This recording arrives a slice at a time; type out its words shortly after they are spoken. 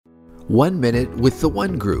1 Minute with the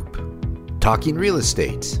One Group. Talking real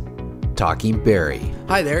estate. Talking Barrie.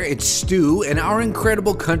 Hi there, it's Stu, and our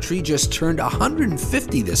incredible country just turned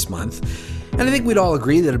 150 this month. And I think we'd all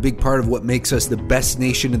agree that a big part of what makes us the best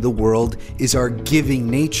nation in the world is our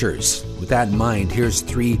giving natures. With that in mind, here's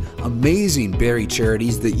 3 amazing Barrie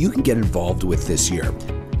charities that you can get involved with this year.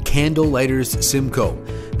 Candle Lighters Simcoe.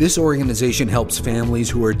 This organization helps families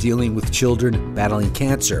who are dealing with children battling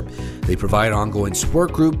cancer. They provide ongoing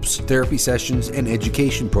support groups, therapy sessions, and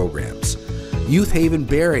education programs. Youth Haven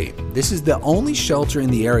Barrie. This is the only shelter in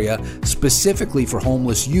the area specifically for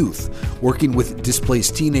homeless youth, working with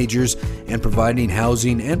displaced teenagers and providing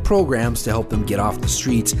housing and programs to help them get off the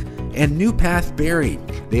streets. And New Path Barrie.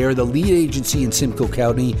 They are the lead agency in Simcoe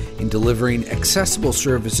County in delivering accessible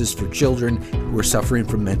services for children who are suffering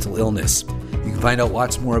from mental illness. You can find out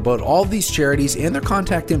lots more about all these charities and their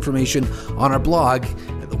contact information on our blog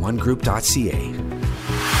at theonegroup.ca.